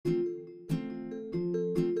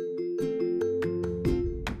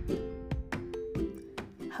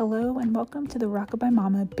Hello and welcome to the Rockabye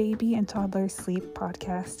Mama Baby and Toddler Sleep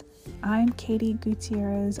Podcast. I'm Katie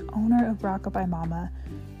Gutierrez, owner of Rockabye Mama.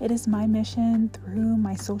 It is my mission through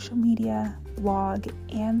my social media, blog,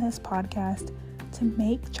 and this podcast to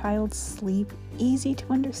make child's sleep easy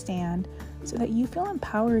to understand so that you feel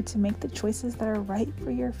empowered to make the choices that are right for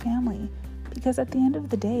your family. Because at the end of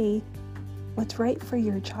the day, what's right for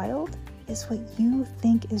your child is what you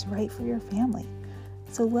think is right for your family.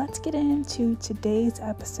 So let's get into today's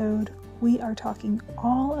episode. We are talking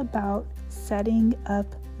all about setting up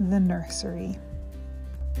the nursery.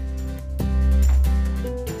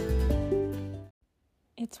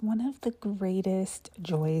 It's one of the greatest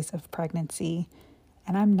joys of pregnancy,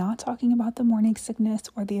 and I'm not talking about the morning sickness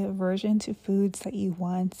or the aversion to foods that you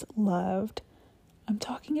once loved. I'm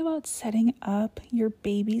talking about setting up your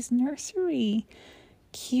baby's nursery.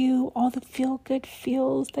 Cue all the feel-good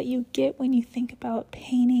feels that you get when you think about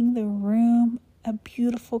painting the room a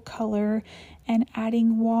beautiful color and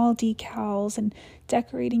adding wall decals and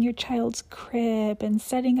decorating your child's crib and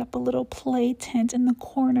setting up a little play tent in the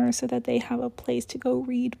corner so that they have a place to go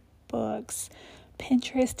read books.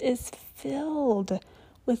 Pinterest is filled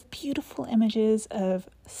with beautiful images of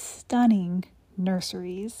stunning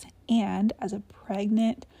nurseries, and as a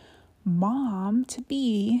pregnant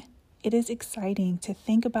mom-to-be, it is exciting to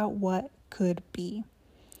think about what could be.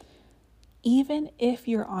 Even if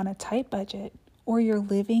you're on a tight budget or you're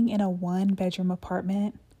living in a one-bedroom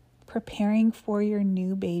apartment, preparing for your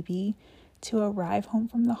new baby to arrive home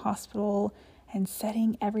from the hospital and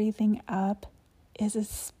setting everything up is a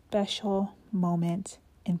special moment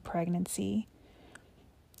in pregnancy.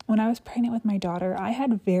 When I was pregnant with my daughter, I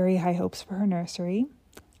had very high hopes for her nursery.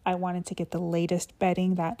 I wanted to get the latest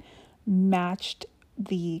bedding that matched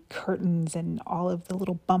the curtains and all of the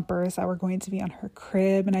little bumpers that were going to be on her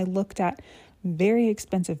crib. And I looked at very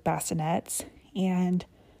expensive bassinets and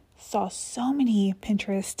saw so many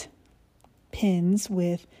Pinterest pins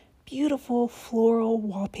with beautiful floral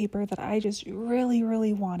wallpaper that I just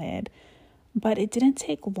really wanted. But it didn't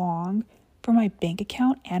take long for my bank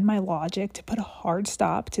account and my logic to put a hard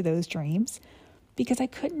stop to those dreams, because I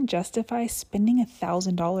couldn't justify spending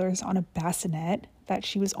 $1,000 on a bassinet that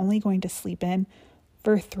she was only going to sleep in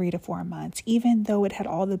for 3 to 4 months, even though it had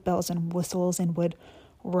all the bells and whistles and would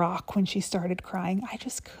rock when she started crying. I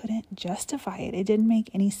just couldn't justify it. It didn't make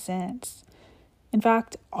any sense. In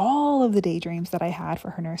fact, all of the daydreams that I had for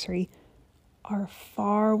her nursery are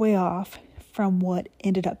far way off from what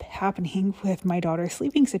ended up happening with my daughter's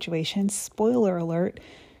sleeping situation. Spoiler alert,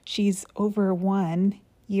 she's over 1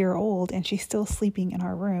 year old and she's still sleeping in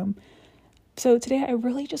our room. So today I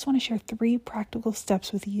really just want to share 3 practical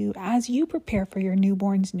steps with you as you prepare for your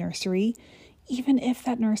newborn's nursery, even if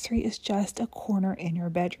that nursery is just a corner in your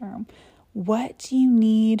bedroom. What do you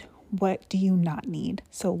need? What do you not need?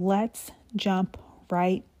 So let's jump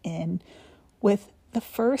right in with the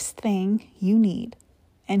first thing you need,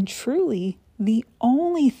 and truly the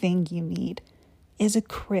only thing you need, is a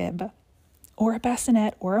crib or a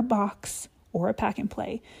bassinet or a box or a pack and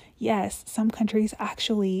play. Yes, some countries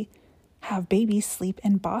actually have babies sleep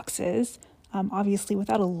in boxes, obviously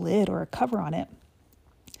without a lid or a cover on it.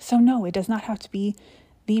 So no, it does not have to be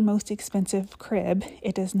the most expensive crib.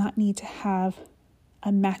 It does not need to have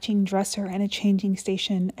a matching dresser and a changing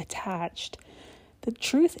station attached. The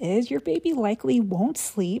truth is, your baby likely won't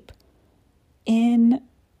sleep in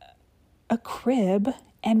a crib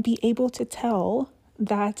and be able to tell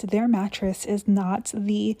that their mattress is not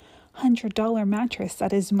the $100 mattress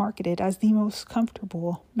that is marketed as the most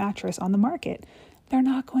comfortable mattress on the market. They're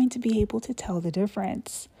not going to be able to tell the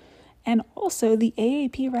difference. And also, the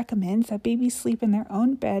AAP recommends that babies sleep in their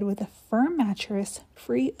own bed with a firm mattress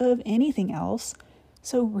free of anything else.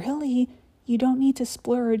 So really, you don't need to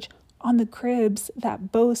splurge on the cribs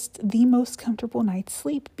that boast the most comfortable night's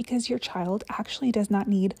sleep, because your child actually does not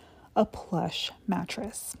need a plush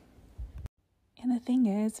mattress. And the thing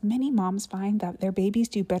is, many moms find that their babies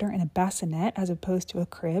do better in a bassinet as opposed to a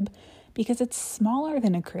crib because it's smaller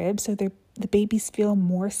than a crib, so the babies feel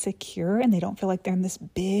more secure and they don't feel like they're in this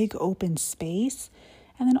big open space.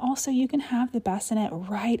 And then also you can have the bassinet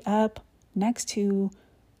right up next to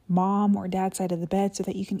mom or dad's side of the bed so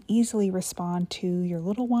that you can easily respond to your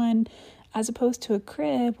little one, as opposed to a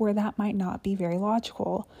crib where that might not be very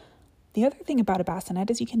logical. The other thing about a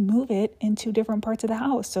bassinet is you can move it into different parts of the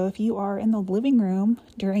house. So if you are in the living room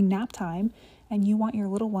during nap time and you want your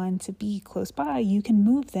little one to be close by, you can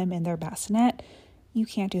move them in their bassinet. You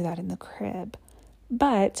can't do that in the crib.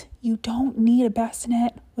 But you don't need a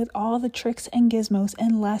bassinet with all the tricks and gizmos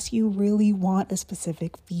unless you really want a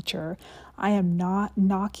specific feature. I am not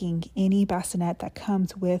knocking any bassinet that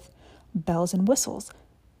comes with bells and whistles.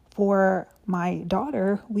 For my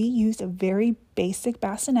daughter, we used a very basic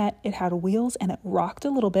bassinet. It had wheels and it rocked a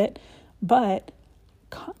little bit, but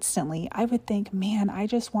constantly I would think, man, I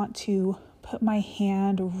just want to put my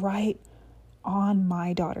hand right on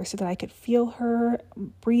my daughter so that I could feel her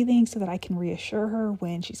breathing, so that I can reassure her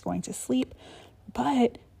when she's going to sleep.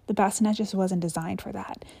 But the bassinet just wasn't designed for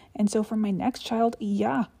that. And so for my next child,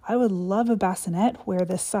 yeah, I would love a bassinet where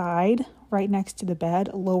the side right next to the bed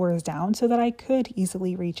lowers down so that I could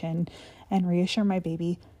easily reach in and reassure my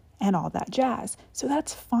baby and all that jazz. So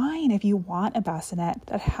that's fine if you want a bassinet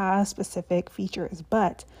that has specific features,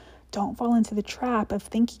 but don't fall into the trap of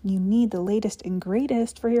thinking you need the latest and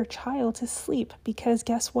greatest for your child to sleep, because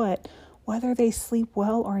guess what? Whether they sleep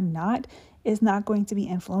well or not is not going to be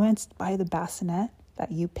influenced by the bassinet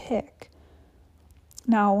that you pick.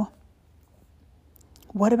 Now,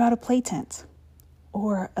 what about a play tent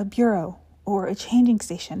or a bureau or a changing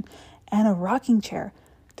station and a rocking chair?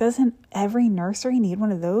 Doesn't every nursery need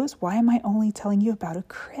one of those? Why am I only telling you about a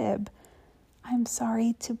crib? I'm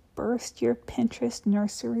sorry to burst your Pinterest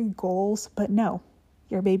nursery goals, but no,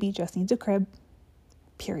 your baby just needs a crib,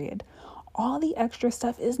 period. All the extra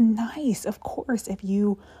stuff is nice, of course. If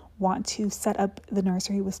you want to set up the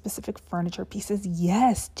nursery with specific furniture pieces,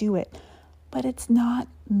 yes, do it. But it's not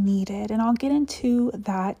needed, and I'll get into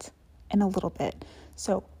that in a little bit.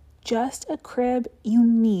 So just a crib you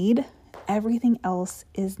need. Everything else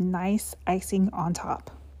is nice icing on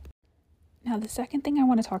top. Now, the second thing I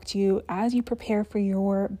want to talk to you as you prepare for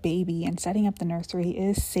your baby and setting up the nursery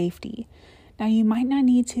is safety. Now, you might not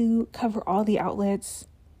need to cover all the outlets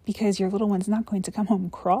because your little one's not going to come home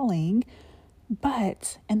crawling,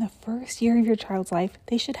 but in the first year of your child's life,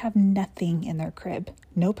 they should have nothing in their crib.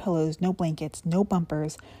 No pillows, no blankets, no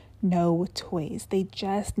bumpers, no toys. They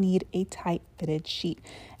just need a tight-fitted sheet.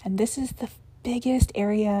 And this is the biggest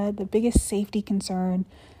area, the biggest safety concern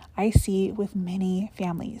I see with many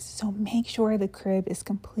families. So make sure the crib is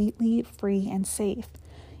completely free and safe.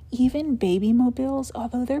 Even baby mobiles,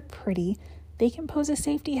 although they're pretty, they can pose a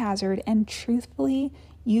safety hazard. And truthfully,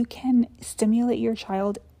 you can stimulate your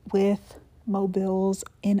child with mobiles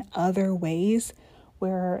in other ways,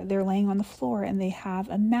 where they're laying on the floor and they have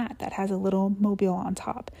a mat that has a little mobile on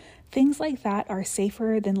top. Things like that are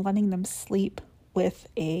safer than letting them sleep with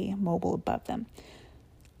a mobile above them.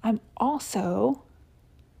 I'm also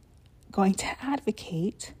going to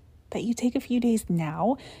advocate that you take a few days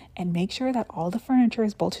now and make sure that all the furniture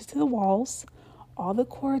is bolted to the walls, all the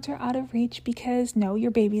cords are out of reach, because no,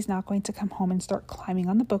 your baby's not going to come home and start climbing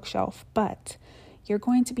on the bookshelf, but you're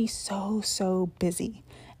going to be so busy,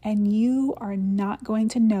 and you are not going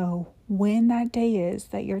to know when that day is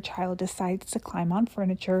that your child decides to climb on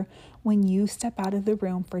furniture when you step out of the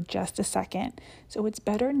room for just a second. So it's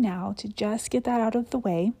better now to just get that out of the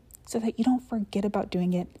way so that you don't forget about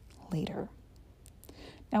doing it later.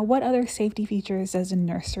 Now, what other safety features does a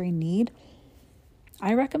nursery need?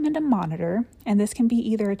 I recommend a monitor, and this can be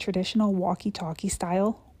either a traditional walkie-talkie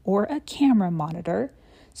style or a camera monitor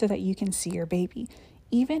so that you can see your baby.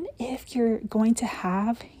 Even if you're going to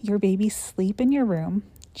have your baby sleep in your room,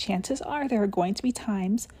 chances are there are going to be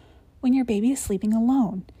times when your baby is sleeping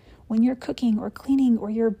alone, when you're cooking or cleaning or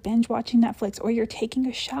you're binge watching Netflix or you're taking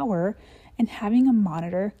a shower, and having a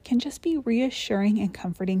monitor can just be reassuring and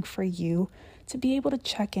comforting for you to be able to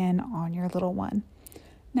check in on your little one.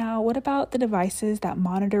 Now, what about the devices that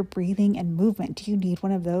monitor breathing and movement? Do you need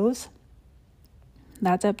one of those?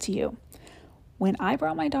 That's up to you. When I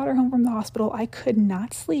brought my daughter home from the hospital, I could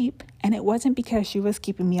not sleep, and it wasn't because she was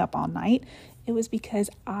keeping me up all night. It was because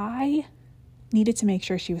I needed to make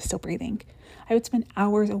sure she was still breathing. I would spend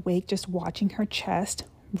hours awake just watching her chest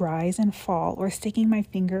rise and fall, or sticking my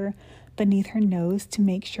finger beneath her nose to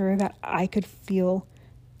make sure that I could feel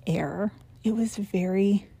air. It was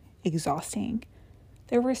very exhausting.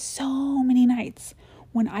 There were so many nights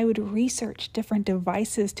when I would research different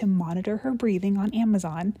devices to monitor her breathing on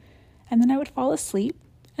Amazon, and then I would fall asleep,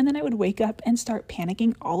 and then I would wake up and start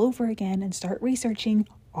panicking all over again and start researching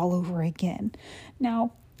all over again.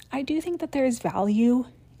 Now, I do think that there is value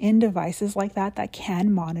in devices like that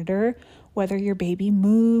can monitor whether your baby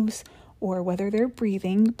moves or whether they're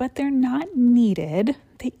breathing, but they're not needed.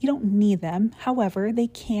 You don't need them. However, they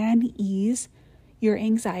can ease your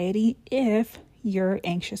anxiety if you're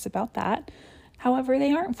anxious about that. However,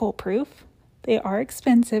 they aren't foolproof. They are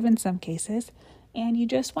expensive in some cases, and you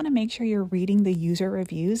just want to make sure you're reading the user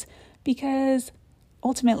reviews, because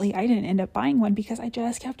ultimately I didn't end up buying one because I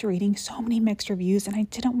just kept reading so many mixed reviews, and I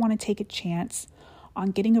didn't want to take a chance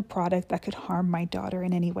on getting a product that could harm my daughter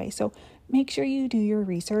in any way. So make sure you do your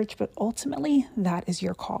research, but ultimately that is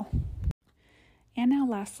your call. And now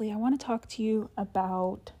lastly, I want to talk to you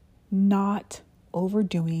about not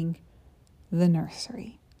overdoing the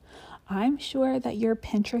nursery. I'm sure that your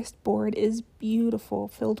Pinterest board is beautiful,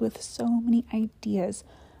 filled with so many ideas,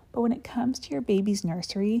 but when it comes to your baby's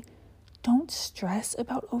nursery, don't stress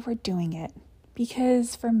about overdoing it,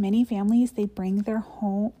 because for many families, they bring their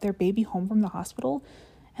baby home from the hospital,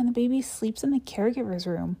 and the baby sleeps in the caregiver's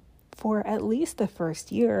room for at least the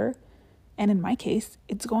first year. And in my case,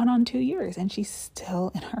 it's gone on 2 years and she's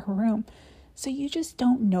still in her room. So you just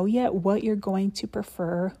don't know yet what you're going to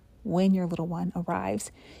prefer when your little one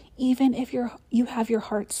arrives. Even if you have your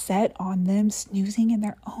heart set on them snoozing in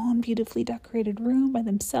their own beautifully decorated room by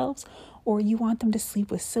themselves, or you want them to sleep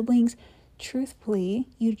with siblings, truthfully,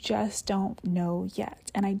 you just don't know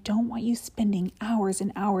yet. And I don't want you spending hours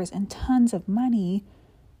and hours and tons of money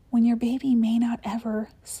when your baby may not ever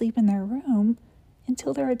sleep in their room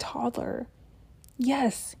until they're a toddler.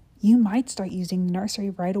 Yes, you might start using the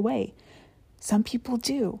nursery right away. Some people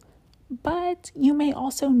do, but you may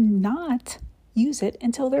also not use it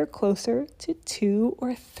until they're closer to 2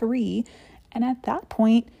 or 3. And at that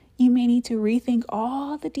point, you may need to rethink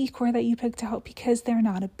all the decor that you picked out because they're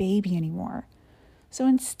not a baby anymore. So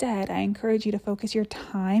instead, I encourage you to focus your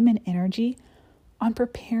time and energy on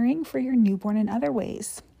preparing for your newborn in other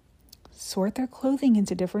ways. Sort their clothing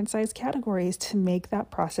into different size categories to make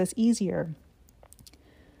that process easier.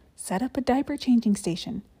 Set up a diaper changing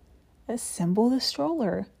station. Assemble the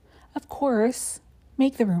stroller. Of course,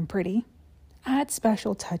 make the room pretty. Add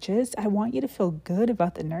special touches. I want you to feel good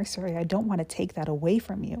about the nursery. I don't want to take that away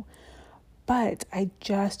from you. But I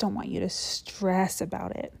just don't want you to stress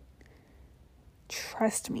about it.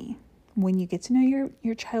 Trust me, when you get to know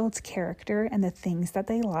your child's character and the things that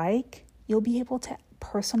they like, you'll be able to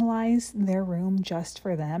personalize their room just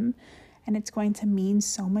for them. And it's going to mean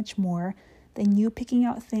so much more than you picking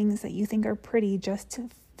out things that you think are pretty just to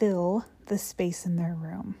fill the space in their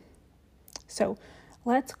room. So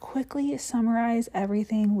let's quickly summarize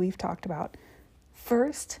everything we've talked about.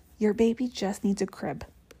 First, your baby just needs a crib.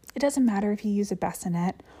 It doesn't matter if you use a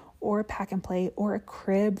bassinet or a pack and play or a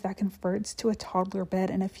crib that converts to a toddler bed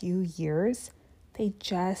in a few years. They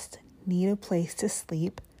just need a place to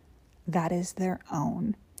sleep that is their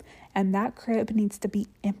own. And that crib needs to be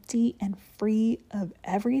empty and free of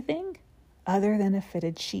everything other than a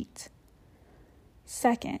fitted sheet.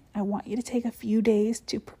 Second, I want you to take a few days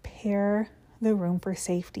to prepare the room for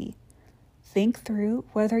safety. Think through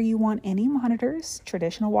whether you want any monitors,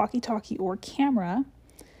 traditional walkie-talkie, or camera.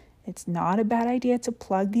 It's not a bad idea to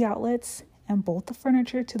plug the outlets and bolt the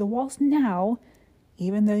furniture to the walls now,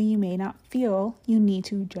 even though you may not feel you need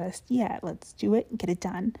to just yet. Let's do it and get it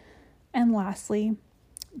done. And lastly,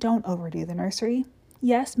 don't overdo the nursery.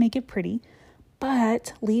 Yes, make it pretty,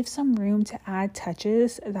 but leave some room to add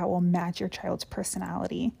touches that will match your child's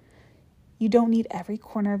personality. You don't need every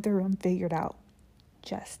corner of the room figured out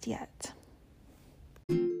just yet.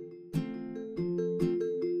 I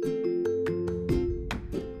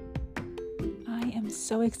am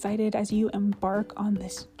so excited as you embark on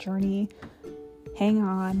this journey. Hang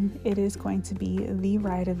on, it is going to be the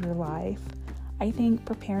ride of your life. I think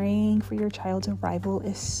preparing for your child's arrival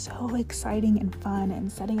is so exciting and fun,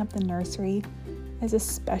 and setting up the nursery is a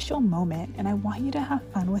special moment, and I want you to have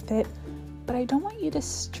fun with it, but I don't want you to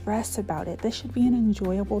stress about it. This should be an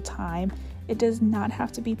enjoyable time. It does not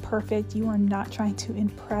have to be perfect. You are not trying to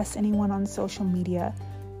impress anyone on social media.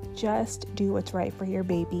 Just do what's right for your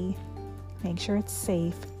baby. Make sure it's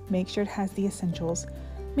safe. Make sure it has the essentials.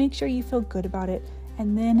 Make sure you feel good about it.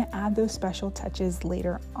 And then add those special touches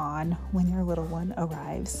later on when your little one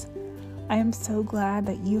arrives. I am so glad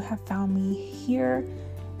that you have found me here.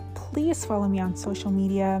 Please follow me on social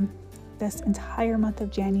media. This entire month of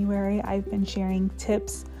January, I've been sharing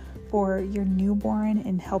tips for your newborn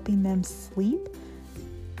and helping them sleep.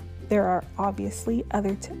 There are obviously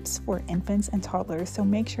other tips for infants and toddlers, so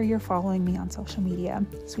make sure you're following me on social media.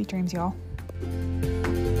 Sweet dreams, y'all.